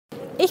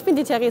Ich bin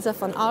die Theresa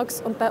von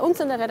AUX und bei uns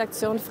in der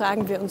Redaktion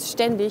fragen wir uns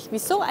ständig,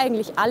 wieso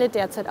eigentlich alle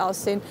derzeit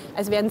aussehen,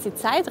 als wären sie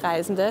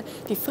Zeitreisende,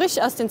 die frisch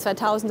aus den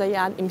 2000er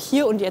Jahren im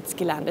Hier und Jetzt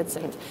gelandet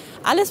sind.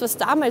 Alles, was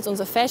damals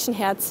unser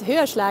Fashion-Herz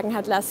höher schlagen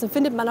hat lassen,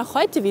 findet man auch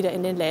heute wieder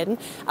in den Läden,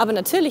 aber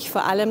natürlich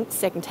vor allem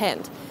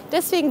Secondhand.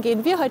 Deswegen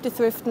gehen wir heute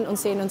thriften und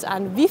sehen uns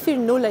an, wie viele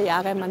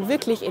Nullerjahre man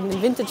wirklich in den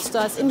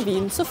Vintage-Stores in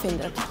Wien so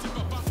findet.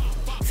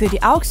 Für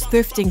die AUX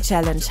Thrifting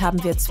Challenge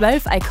haben wir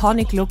 12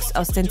 Iconic Looks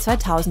aus den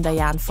 2000er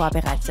Jahren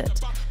vorbereitet.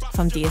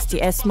 Vom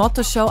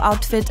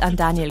DSDS-Motto-Show-Outfit an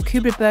Daniel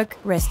Kübelböck,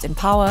 Rest in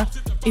Power,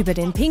 über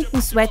den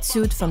pinken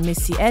Sweatsuit von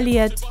Missy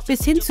Elliott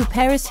bis hin zu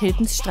Paris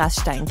Hiltons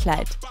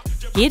Strasssteinkleid.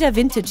 Jeder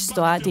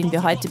Vintage-Store, den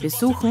wir heute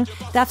besuchen,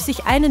 darf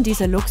sich einen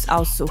dieser Looks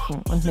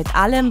aussuchen und mit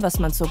allem, was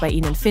man so bei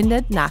ihnen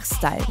findet,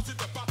 nachstylen.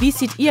 Wie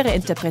sieht Ihre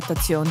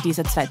Interpretation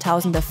dieser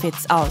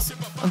 2000er-Fits aus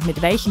und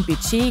mit welchem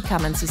Budget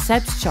kann man sie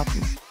selbst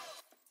shoppen?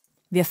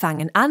 Wir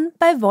fangen an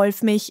bei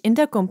Wolfmich in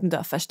der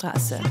Gumpendorfer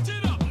Straße.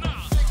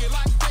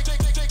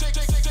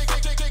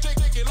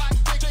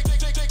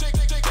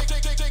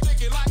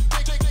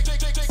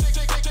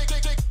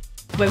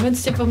 Wollen wir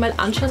uns einfach mal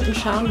anschauen und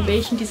schauen,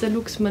 welchen dieser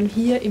Looks man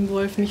hier im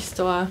Wolfmich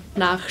Store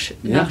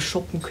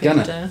nachshoppen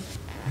könnte? Gerne.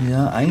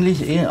 Ja,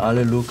 eigentlich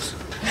alle Looks.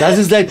 Das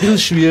ist ein bisschen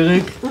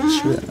schwierig,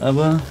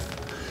 aber...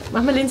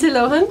 Machen wir Lindsay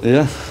Lohan?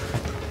 Ja.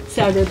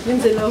 Sehr gut,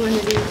 Lindsay Lohan.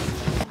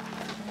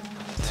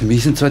 Für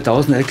mich sind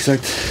 2000 ehrlich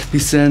gesagt ein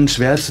bisschen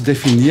schwer zu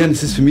definieren.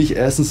 Es ist für mich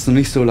erstens noch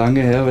nicht so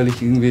lange her, weil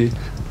ich irgendwie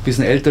ein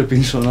bisschen älter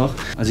bin schon noch.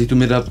 Also ich tue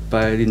mir da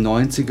bei den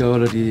 90er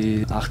oder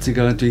die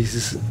 80er natürlich ist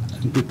es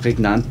ein bisschen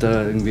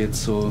prägnanter irgendwie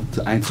jetzt so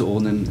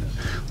einzuordnen.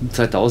 Und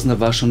 2000er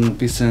war schon ein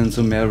bisschen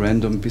so mehr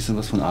random, ein bisschen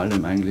was von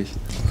allem eigentlich.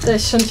 Da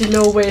ist schon die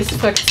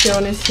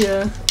Low-Waist-Fraktion ist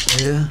hier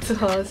zu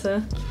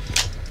Hause.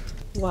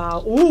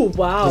 Wow,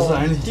 wow,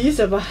 die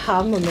ist aber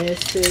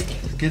hammermäßig.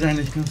 Geht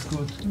eigentlich ganz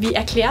gut. Wie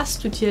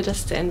erklärst du dir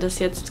das denn, dass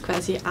jetzt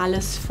quasi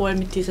alles voll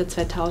mit dieser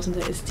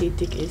 2000er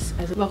Ästhetik ist?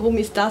 Also warum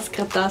ist das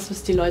gerade das,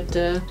 was die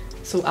Leute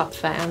so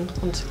abfeiern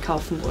und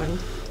kaufen wollen?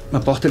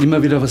 Man braucht dann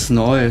immer wieder was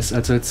Neues.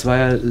 Also jetzt war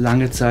ja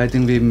lange Zeit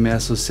irgendwie mehr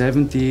so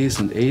 70s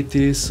und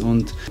 80s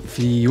und für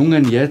die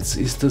Jungen jetzt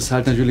ist das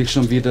halt natürlich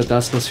schon wieder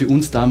das, was für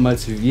uns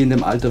damals, wie wir in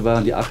dem Alter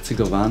waren, die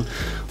 80er waren.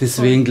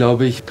 Deswegen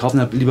glaube ich,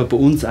 kaufen halt lieber bei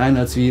uns ein,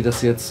 als wie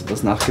das jetzt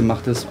was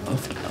Nachgemachtes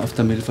auf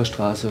der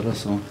Milferstraße oder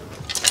so.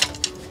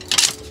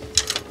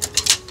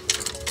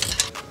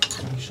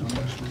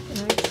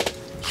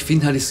 Ich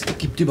finde halt, es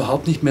gibt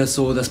überhaupt nicht mehr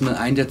so, dass man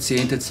ein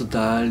Jahrzehnt jetzt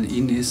total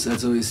in ist.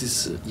 Also es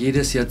ist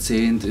jedes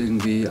Jahrzehnt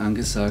irgendwie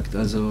angesagt.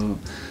 Also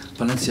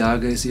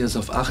Balenciaga ist eher so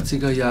auf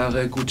 80er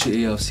Jahre,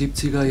 Gucci eher auf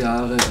 70er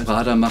Jahre,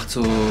 Prada macht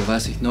so,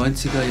 weiß ich,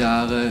 90er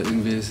Jahre.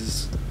 Irgendwie ist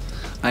es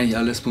eigentlich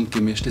alles bunt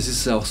gemischt. Das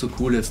ist ja auch so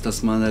cool jetzt,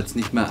 dass man jetzt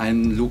nicht mehr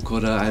einen Look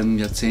oder einem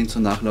Jahrzehnt so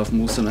nachlaufen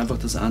muss, sondern einfach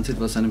das anzieht,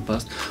 was einem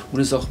passt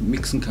und es auch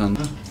mixen kann.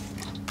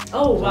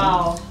 Oh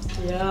wow,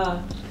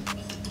 ja,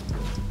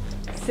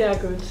 sehr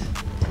gut.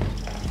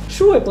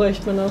 Schuhe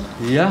bräuchte man noch.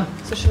 Ja.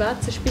 So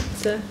schwarze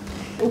Spitze.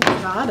 Oh,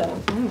 gerade.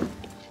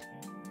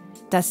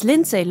 Das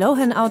Lindsay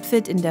Lohan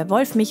Outfit in der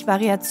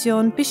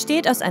Wolfmich-Variation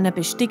besteht aus einer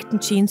bestickten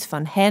Jeans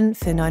von Hen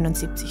für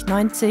 79,90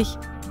 €,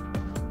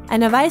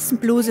 einer weißen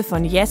Bluse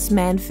von Yes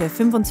Man für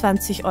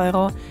 25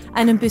 €,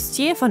 einem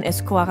Bustier von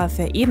Escora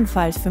für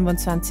ebenfalls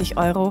 25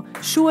 €,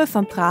 Schuhe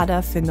von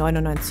Prada für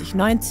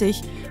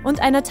 99,90 €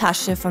 und einer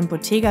Tasche von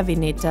Bottega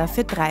Veneta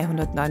für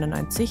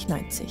 399,90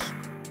 €.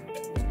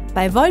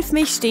 Bei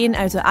Wolfmich stehen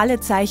also alle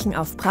Zeichen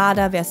auf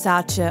Prada,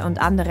 Versace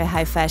und andere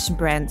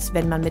High-Fashion-Brands,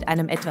 wenn man mit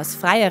einem etwas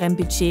freieren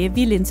Budget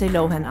wie Lindsay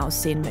Lohan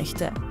aussehen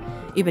möchte.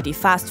 Über die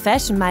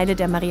Fast-Fashion-Meile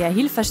der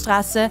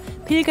Maria-Hilfer-Straße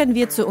pilgern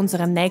wir zu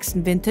unserem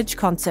nächsten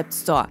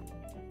Vintage-Concept-Store.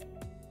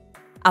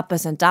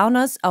 Uppers and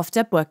Downers auf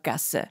der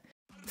Burggasse.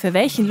 Für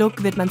welchen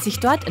Look wird man sich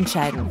dort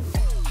entscheiden?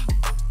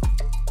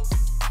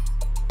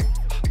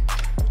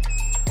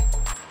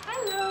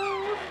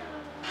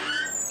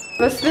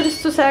 Was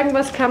würdest du sagen,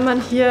 was kann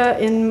man hier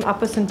in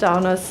Uppers and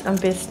Downers am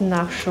besten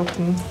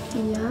nachshoppen?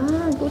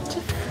 Ja, gute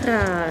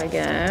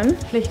Frage.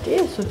 Vielleicht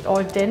so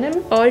All Denim?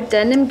 All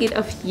Denim geht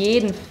auf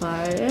jeden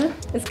Fall.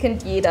 Das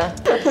kennt jeder.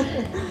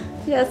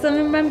 Ja, sollen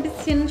wir mal ein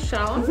bisschen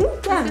schauen?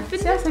 Ja,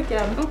 sehr, sehr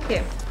gern.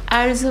 Okay.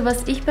 Also, was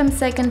ich beim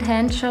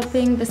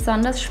Secondhand-Shopping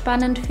besonders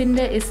spannend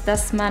finde, ist,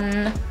 dass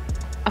man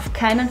auf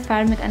keinen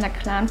Fall mit einer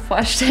klaren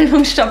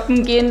Vorstellung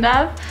shoppen gehen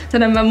darf,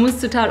 sondern man muss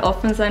total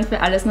offen sein für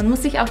alles. Man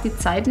muss sich auch die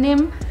Zeit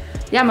nehmen.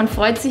 Ja, man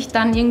freut sich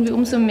dann irgendwie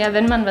umso mehr,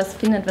 wenn man was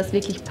findet, was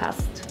wirklich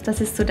passt.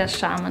 Das ist so der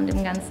Charme an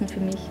dem Ganzen für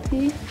mich.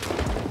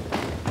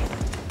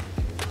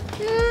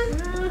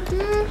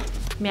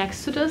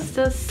 Merkst du das,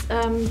 dass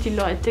die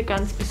Leute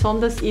ganz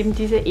besonders eben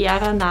diese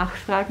Ära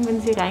nachfragen, wenn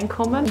sie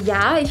reinkommen?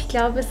 Ja, ich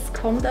glaube,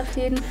 es kommt auf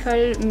jeden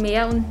Fall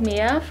mehr und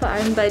mehr, vor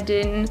allem bei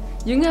den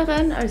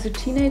Jüngeren, also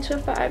Teenager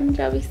vor allem,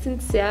 glaube ich,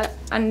 sind sehr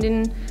an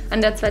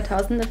der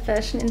 2000er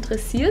Fashion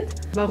interessiert.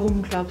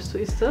 Warum glaubst du,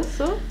 ist das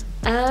so?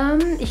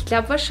 Ich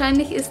glaube,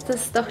 wahrscheinlich ist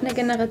das doch eine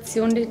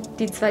Generation, die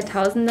die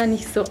 2000er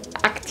nicht so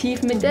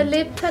aktiv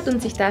miterlebt hat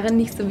und sich daran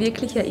nicht so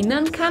wirklich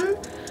erinnern kann.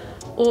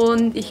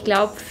 Und ich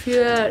glaube,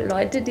 für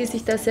Leute, die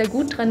sich da sehr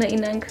gut dran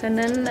erinnern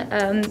können,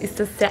 ist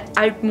das sehr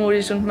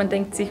altmodisch und man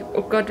denkt sich,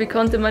 oh Gott, wie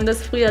konnte man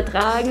das früher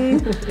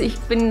tragen? Ich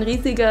bin ein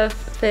riesiger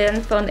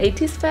Fan von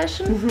 80s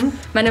Fashion.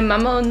 Meine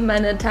Mama und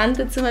meine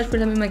Tante zum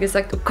Beispiel haben immer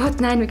gesagt, oh Gott,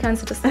 nein, wie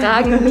kannst du das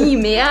tragen? Nie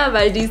mehr,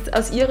 weil die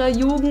aus ihrer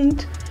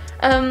Jugend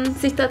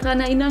sich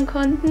daran erinnern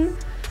konnten.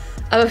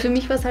 Aber für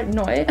mich war es halt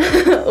neu.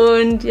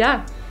 Und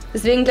ja,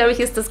 deswegen glaube ich,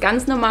 ist das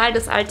ganz normal,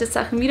 dass alte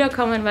Sachen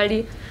wiederkommen, weil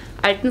die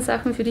alten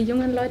Sachen für die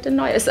jungen Leute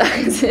neue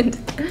Sachen sind.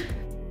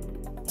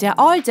 Der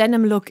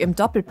All-Denim-Look im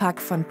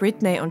Doppelpack von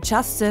Britney und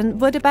Justin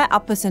wurde bei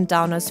Uppers and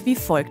Downers wie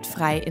folgt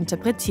frei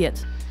interpretiert.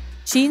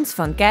 Jeans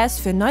von Guess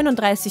für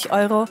 39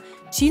 €,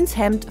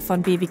 Jeanshemd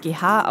von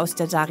BWGH aus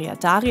der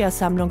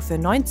Daria-Daria-Sammlung für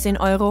 19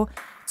 €,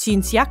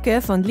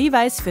 Jeansjacke von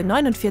Levi's für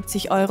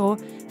 49 €,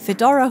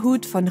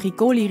 Fedora-Hut von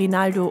Rigoli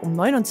Rinaldo um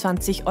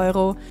 29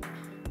 €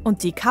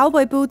 und die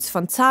Cowboy-Boots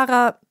von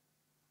Zara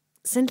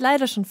sind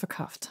leider schon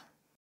verkauft.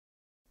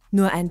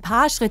 Nur ein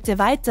paar Schritte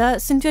weiter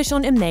sind wir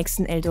schon im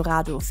nächsten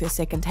Eldorado für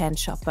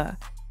Secondhand-Shopper.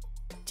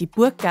 Die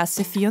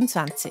Burggasse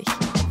 24.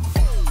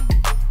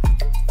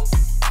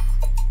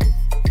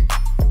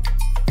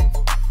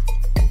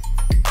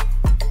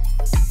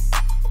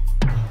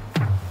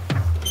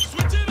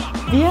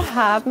 Wir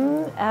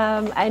haben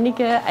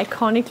einige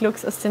Iconic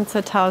Looks aus den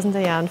 2000er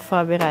Jahren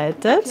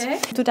vorbereitet.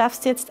 Okay. Du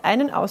darfst jetzt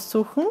einen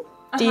aussuchen,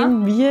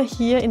 den wir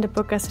hier in der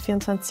Burggasse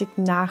 24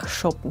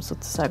 nachshoppen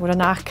sozusagen oder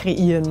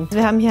nachkreieren.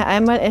 Wir haben hier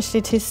einmal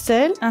Ashley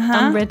Tisdale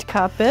am Red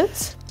Carpet.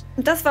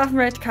 Das war auf dem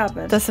Red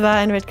Carpet. Das war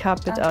ein Red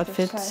Carpet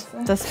Outfit. Scheiße.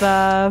 Das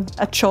war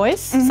a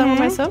choice, sagen wir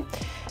mal so.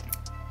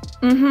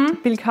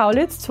 Bill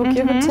Kaulitz,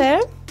 Tokyo Hotel.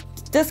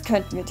 Das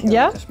könnten wir theoretisch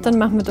Ja, machen. dann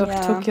machen wir doch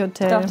Ja, Tokyo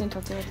Hotel. Doch, den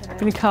Tokyo Hotel.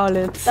 Bill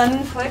Kaulitz.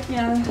 Dann folgt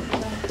mir.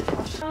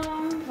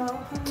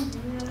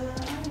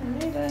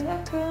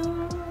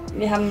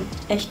 Wir haben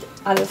echt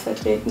alles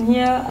vertreten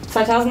hier.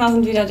 2000er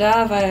sind wieder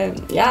da, weil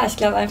ja, ich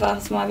glaube einfach,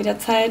 es ist mal wieder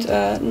Zeit,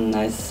 ein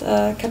neues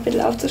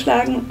Kapitel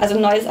aufzuschlagen. Also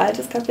ein neues,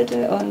 altes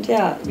Kapitel. Und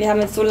ja, wir haben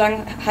jetzt so lange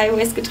High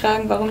Waist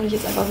getragen, warum nicht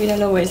jetzt einfach wieder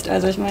Low Waist?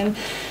 Also ich meine, ein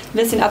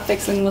bisschen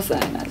Abwechslung muss sein.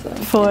 Also,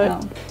 Voll. Genau.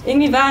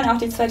 Irgendwie waren auch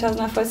die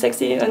 2000er voll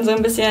sexy und so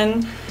ein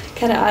bisschen,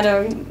 keine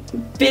Ahnung,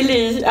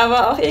 billig,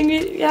 aber auch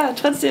irgendwie, ja,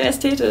 trotzdem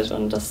ästhetisch.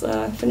 Und das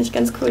finde ich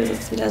ganz cool, dass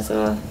es wieder so,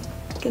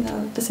 genau,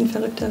 ein bisschen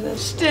verrückter wird.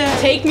 Stimmt.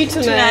 Take me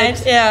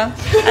tonight. Ja.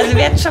 Also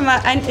wir hatten schon mal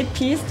ein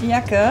It-Piece, die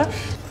Jacke.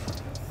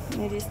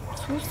 Nee, die ist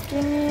zu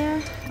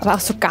skinny. Aber auch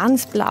so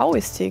ganz blau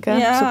ist die, gell?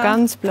 Ja. So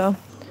ganz blau.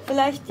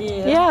 Vielleicht die.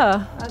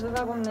 Ja. Also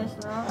warum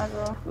nicht, ne?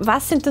 Also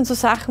Was sind denn so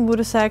Sachen, wo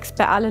du sagst,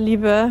 bei aller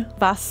Liebe,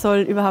 was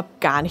soll überhaupt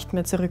gar nicht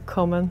mehr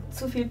zurückkommen?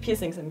 zu viel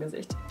Piercings im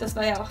Gesicht. Das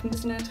war ja auch ein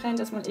bisschen der Trend,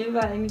 dass man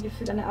überall irgendwie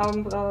gefühlt an der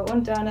Augenbraue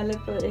und da an der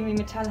Lippe irgendwie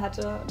Metall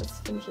hatte. Das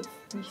finde ich jetzt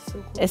nicht so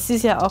gut. Es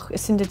ist ja auch,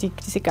 es sind ja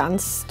diese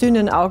ganz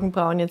dünnen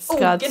Augenbrauen jetzt Oh,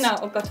 gerade. genau.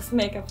 Oh Gott, das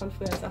Make-up von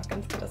früher ist auch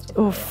ganz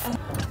katastrophal. Uff.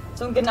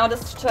 So genau das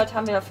Shirt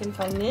haben wir auf jeden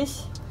Fall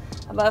nicht.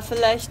 Aber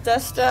vielleicht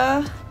das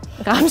da.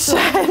 Rammstein.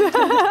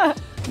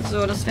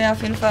 So, das wäre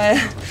auf jeden Fall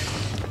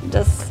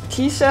das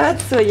T-Shirt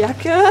zur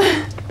Jacke.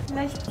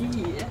 Vielleicht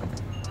die.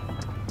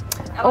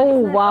 Aber Oh,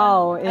 die sind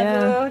wow, halt- ja.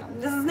 Also,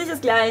 das ist nicht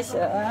das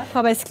Gleiche.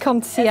 Aber es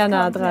kommt sehr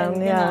nah kommt dran,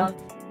 hin, ja. genau.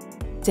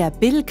 Der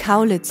Bill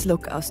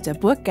Kaulitz-Look aus der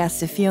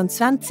Burggasse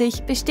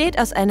 24 besteht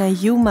aus einer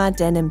Yuma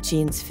Denim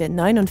Jeans für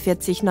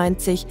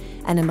 49,90,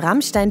 einem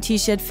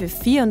Rammstein-T-Shirt für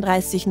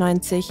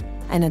 34,90,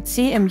 einer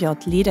CMJ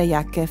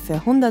Lederjacke für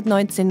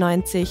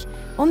 119,90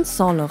 und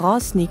Saint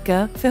Laurent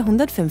Sneaker für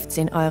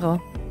 115 €.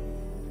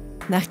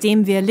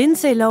 Nachdem wir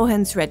Lindsay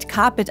Lohans Red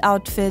Carpet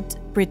Outfit,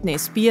 Britney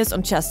Spears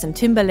und Justin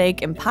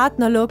Timberlake im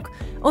Partnerlook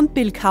und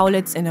Bill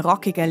Kaulitz in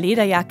rockiger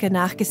Lederjacke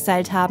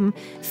nachgestylt haben,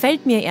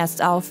 fällt mir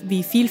erst auf,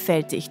 wie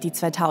vielfältig die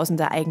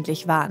 2000er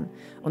eigentlich waren.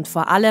 Und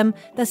vor allem,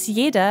 dass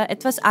jeder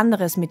etwas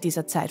anderes mit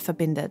dieser Zeit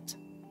verbindet.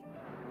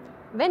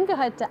 Wenn wir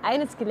heute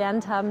eines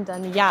gelernt haben,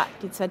 dann ja,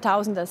 die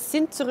 2000er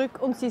sind zurück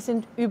und sie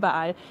sind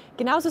überall.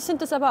 Genauso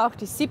sind es aber auch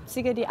die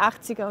 70er, die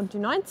 80er und die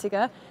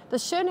 90er.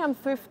 Das Schöne am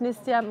Thriften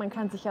ist ja, man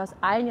kann sich aus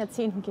allen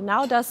Jahrzehnten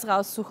genau das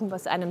raussuchen,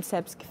 was einem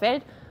selbst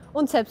gefällt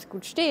und selbst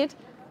gut steht.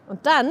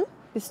 Und dann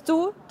bist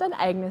du dein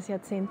eigenes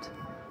Jahrzehnt.